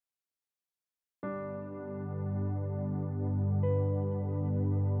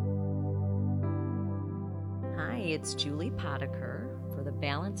it's Julie Potiker for the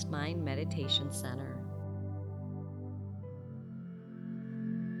Balanced Mind Meditation Center.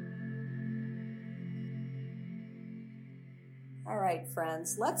 All right,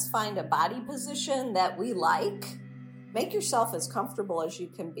 friends, let's find a body position that we like. Make yourself as comfortable as you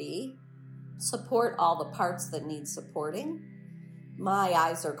can be. Support all the parts that need supporting. My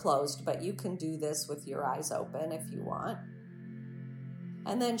eyes are closed, but you can do this with your eyes open if you want.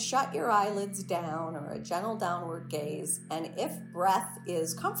 And then shut your eyelids down or a gentle downward gaze. And if breath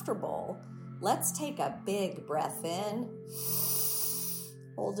is comfortable, let's take a big breath in.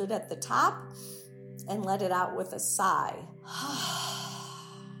 Hold it at the top and let it out with a sigh.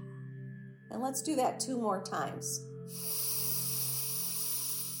 And let's do that 2 more times.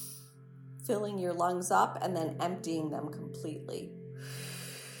 Filling your lungs up and then emptying them completely.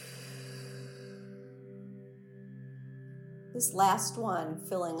 This last one,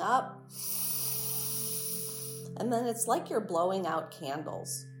 filling up. And then it's like you're blowing out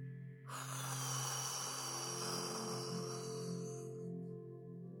candles.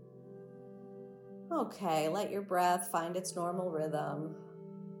 Okay, let your breath find its normal rhythm.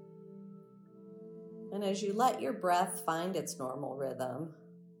 And as you let your breath find its normal rhythm,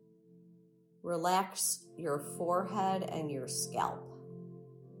 relax your forehead and your scalp.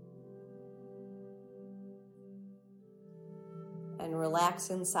 And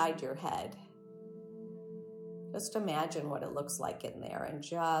relax inside your head. Just imagine what it looks like in there and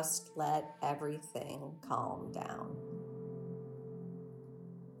just let everything calm down.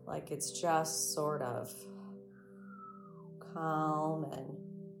 Like it's just sort of calm and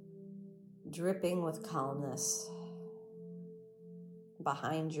dripping with calmness.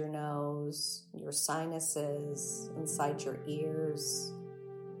 Behind your nose, your sinuses, inside your ears.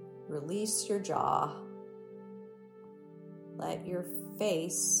 Release your jaw. Let your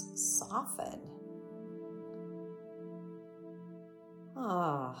face soften.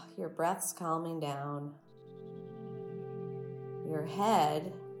 Your breath's calming down. Your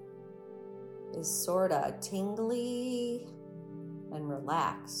head is sort of tingly and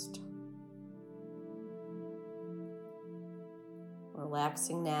relaxed.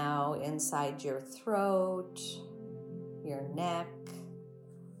 Relaxing now inside your throat, your neck,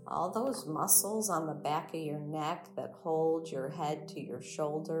 all those muscles on the back of your neck that hold your head to your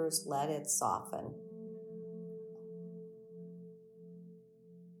shoulders, let it soften.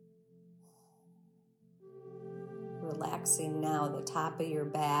 Relaxing now the top of your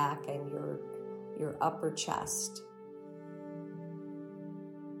back and your upper chest.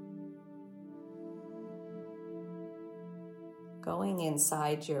 Going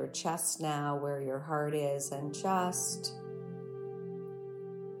inside your chest now where your heart is and just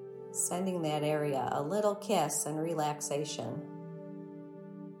sending that area a little kiss and relaxation.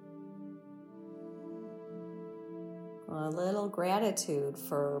 A little gratitude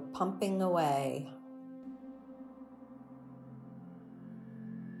for pumping away.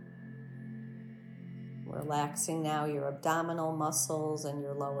 Relaxing now your abdominal muscles and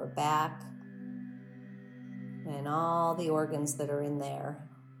your lower back and all the organs that are in there.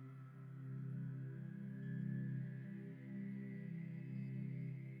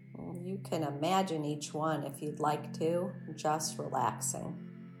 You can imagine each one if you'd like to, just relaxing.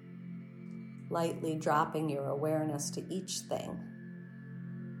 Lightly dropping your awareness to each thing.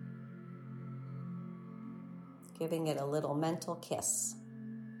 Giving it a little mental kiss.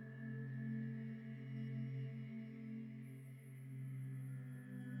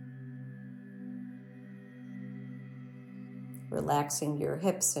 Relaxing your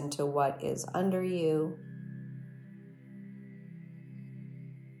hips into what is under you.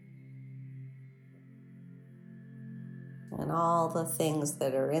 And all the things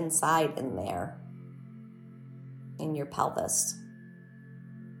that are inside in there, in your pelvis.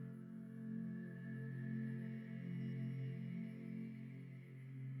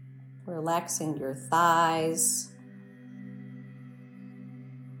 Relaxing your thighs,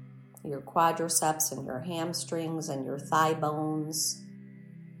 your quadriceps and your hamstrings and your thigh bones.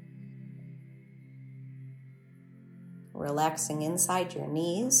 Relaxing inside your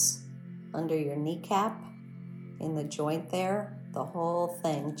knees, under your kneecap, in the joint there, the whole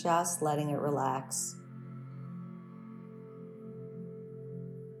thing, just letting it relax.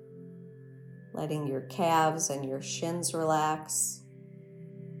 Letting your calves and your shins relax.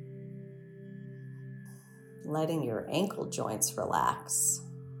 Letting your ankle joints relax.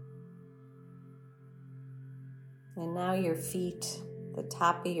 And now your feet, the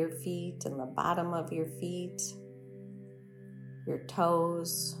top of your feet and the bottom of your feet, your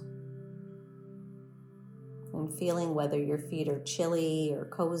toes, and feeling whether your feet are chilly or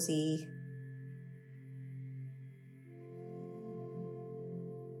cozy.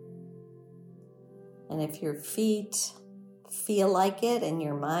 And if your feet feel like it and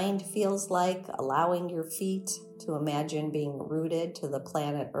your mind feels like allowing your feet to imagine being rooted to the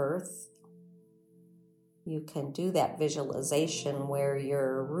planet Earth, you can do that visualization where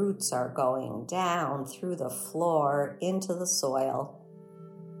your roots are going down through the floor into the soil.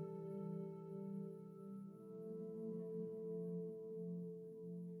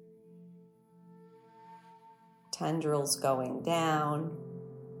 Tendrils going down,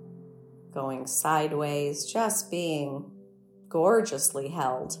 going sideways, just being gorgeously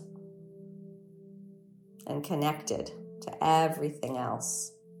held and connected to everything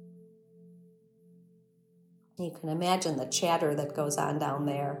else. You can imagine the chatter that goes on down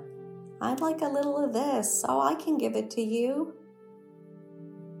there. I'd like a little of this. Oh, I can give it to you.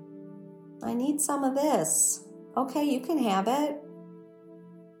 I need some of this. Okay, you can have it.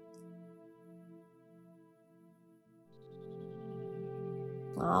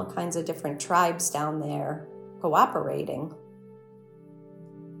 All kinds of different tribes down there cooperating.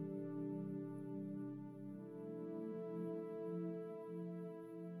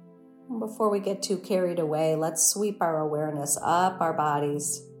 Before we get too carried away, let's sweep our awareness up our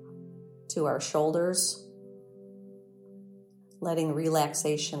bodies to our shoulders, letting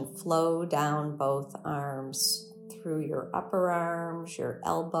relaxation flow down both arms, through your upper arms, your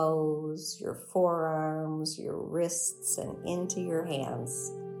elbows, your forearms, your wrists, and into your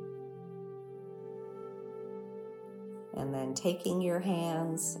hands. And then taking your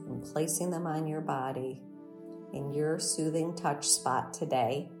hands and placing them on your body in your soothing touch spot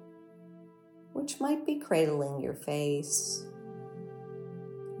today, which might be cradling your face.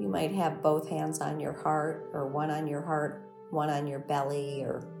 You might have both hands on your heart, or one on your heart, one on your belly,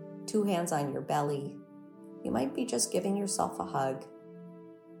 or two hands on your belly. You might be just giving yourself a hug.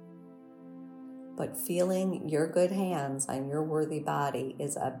 But feeling your good hands on your worthy body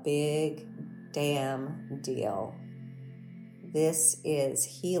is a big damn deal. This is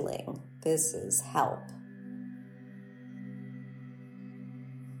healing. This is help.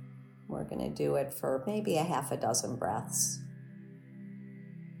 We're going to do it for maybe a half a dozen breaths.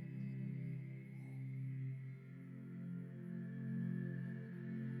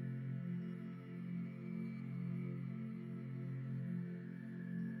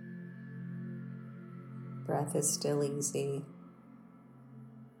 Breath is still easy.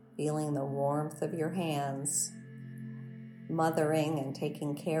 Feeling the warmth of your hands, mothering and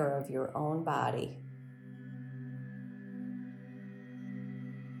taking care of your own body.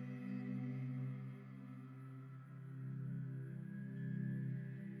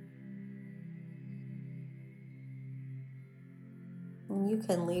 And you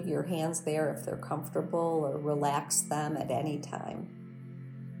can leave your hands there if they're comfortable, or relax them at any time.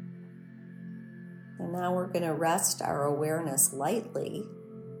 And now we're going to rest our awareness lightly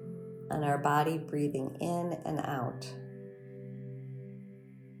on our body, breathing in and out.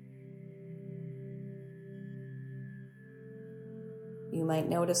 You might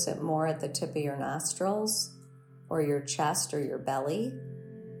notice it more at the tip of your nostrils, or your chest, or your belly.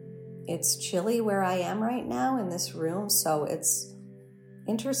 It's chilly where I am right now in this room, so it's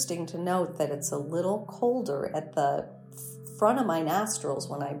interesting to note that it's a little colder at the front of my nostrils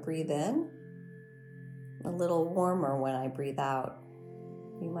when I breathe in, a little warmer when I breathe out.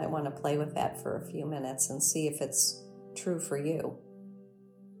 You might want to play with that for a few minutes and see if it's true for you.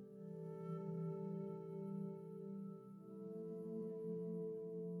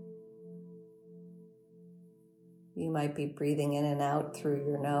 You might be breathing in and out through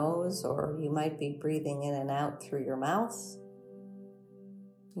your nose, or you might be breathing in and out through your mouth.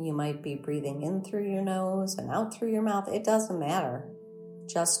 You might be breathing in through your nose and out through your mouth. It doesn't matter.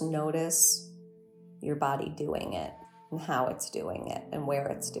 Just notice your body doing it, and how it's doing it, and where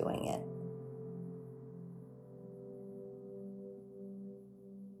it's doing it.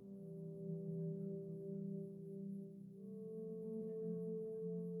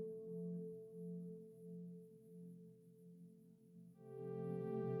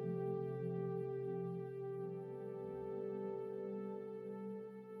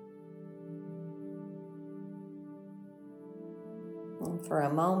 And for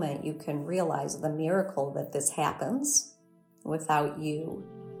a moment, you can realize the miracle that this happens without you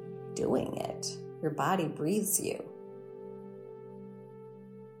doing it. Your body breathes you.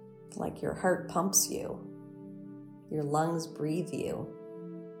 Like your heart pumps you. Your lungs breathe you.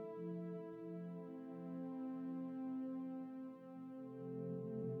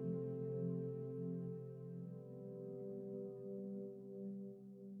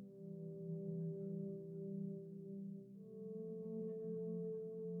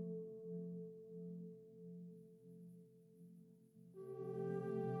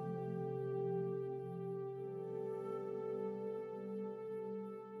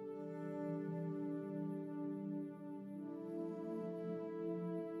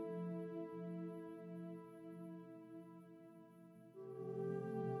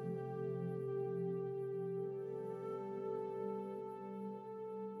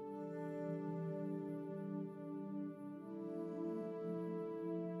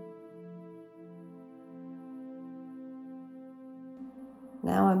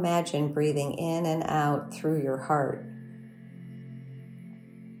 Now imagine breathing in and out through your heart.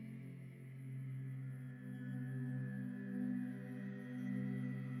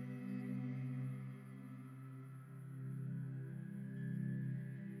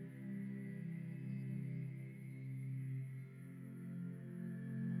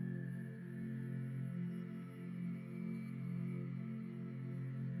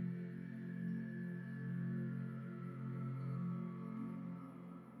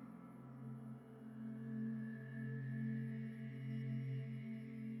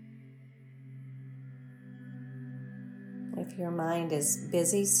 If your mind is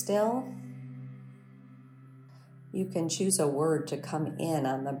busy still, you can choose a word to come in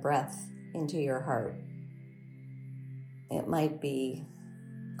on the breath into your heart. It might be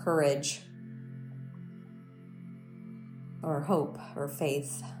courage, or hope, or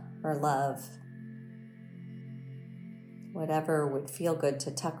faith, or love. Whatever would feel good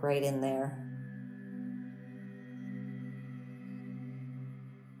to tuck right in there.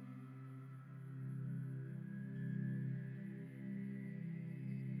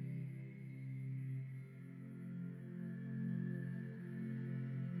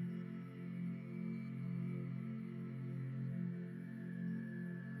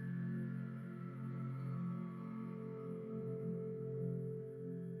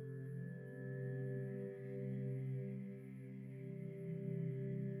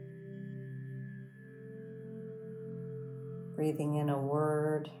 Breathing in a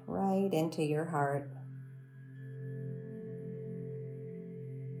word right into your heart.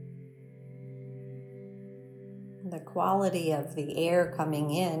 The quality of the air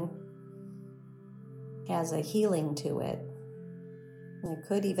coming in has a healing to it. It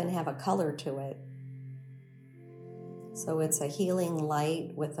could even have a color to it. So it's a healing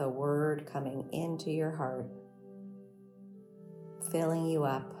light with a word coming into your heart, filling you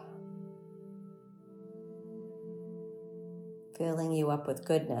up with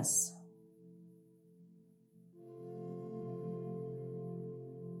goodness.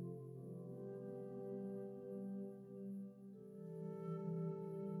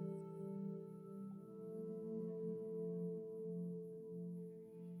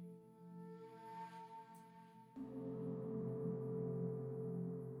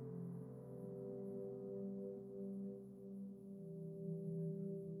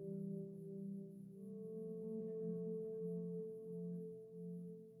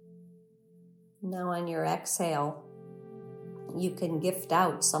 Now on your exhale, you can gift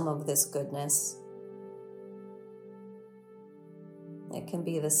out some of this goodness. It can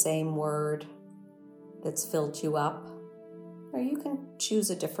be the same word that's filled you up, or you can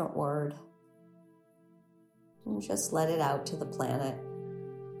choose a different word and just let it out to the planet.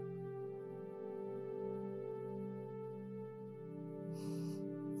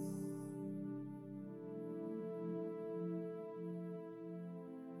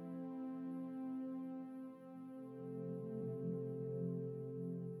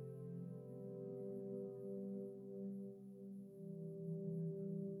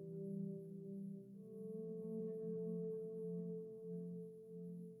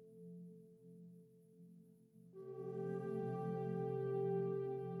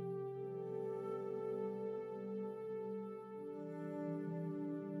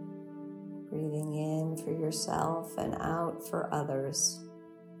 Breathing in for yourself and out for others.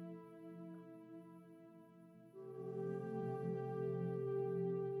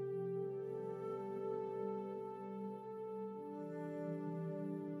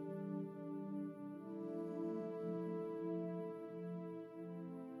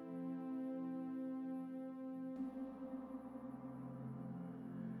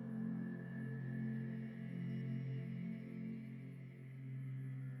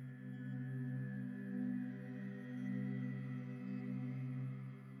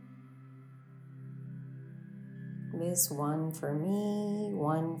 This one for me,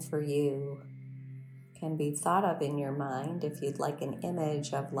 one for you can be thought of in your mind if you'd like an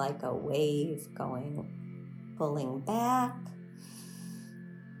image of like a wave going, pulling back,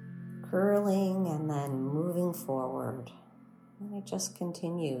 curling, and then moving forward. And it just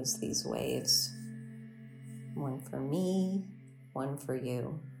continues, these waves. One for me, one for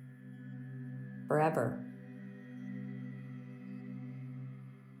you. Forever.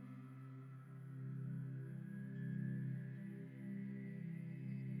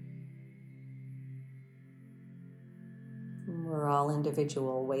 We're all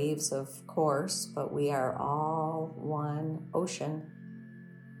individual waves, of course, but we are all one ocean.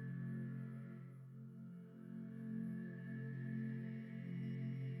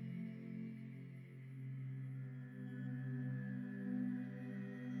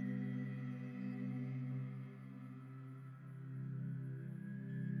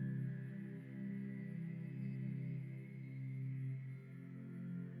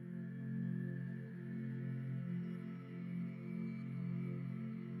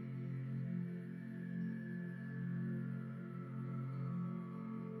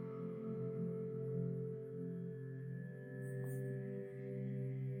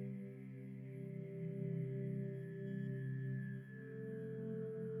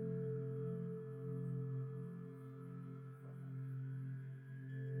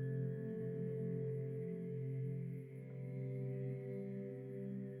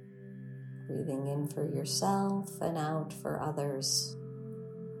 Breathing in for yourself and out for others.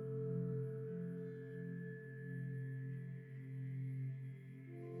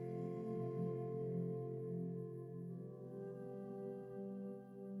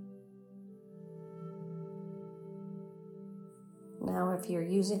 Now, if you're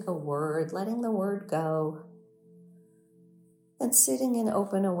using a word, letting the word go and sitting in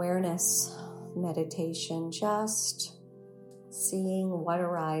open awareness meditation, just seeing what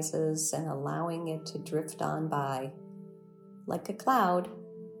arises and allowing it to drift on by like a cloud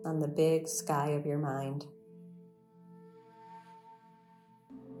on the big sky of your mind.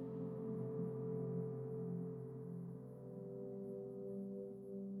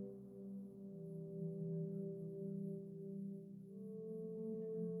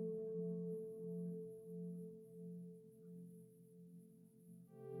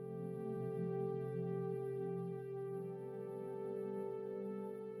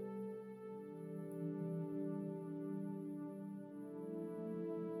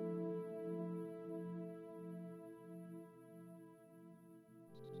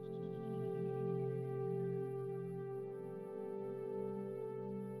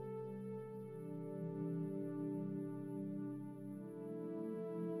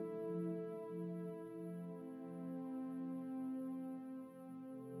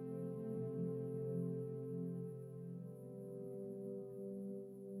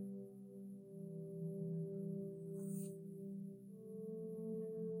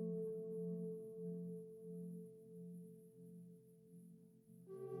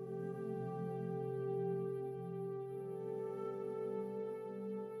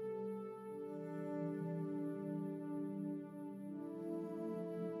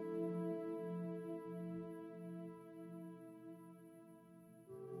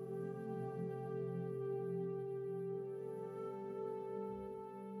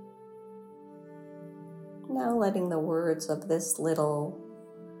 Now letting the words of this little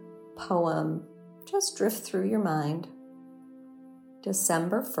poem just drift through your mind.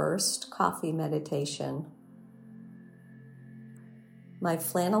 December 1st, coffee meditation. My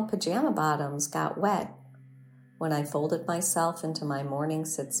flannel pajama bottoms got wet when I folded myself into my morning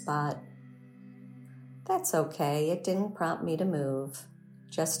sit spot. That's okay, it didn't prompt me to move,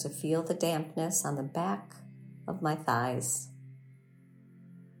 just to feel the dampness on the back of my thighs.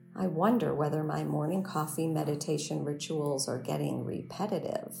 I wonder whether my morning coffee meditation rituals are getting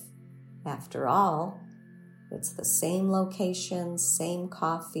repetitive. After all, it's the same location, same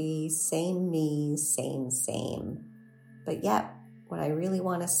coffee, same me, same. But yet, what I really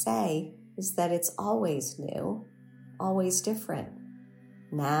want to say is that it's always new, always different.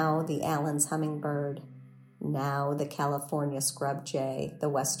 Now the Allen's hummingbird, now the California scrub jay, the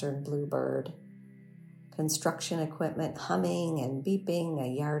western bluebird. Construction equipment humming and beeping a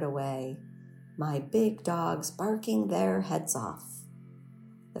yard away. My big dogs barking their heads off.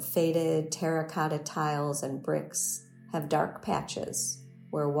 The faded terracotta tiles and bricks have dark patches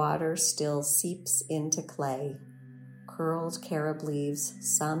where water still seeps into clay. Curled carob leaves,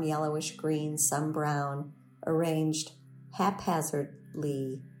 some yellowish green, some brown, arranged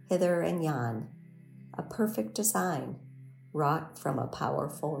haphazardly hither and yon. A perfect design, wrought from a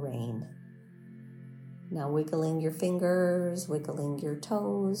powerful rain. Now wiggling your fingers, wiggling your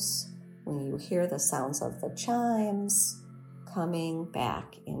toes, when you hear the sounds of the chimes, coming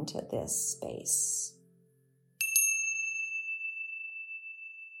back into this space.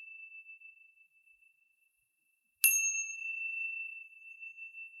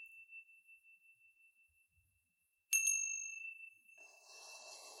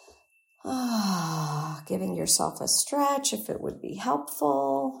 Giving yourself a stretch if it would be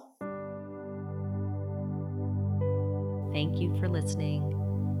helpful. Thank you for listening.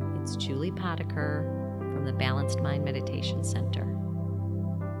 It's Julie Potiker from the Balanced Mind Meditation Center.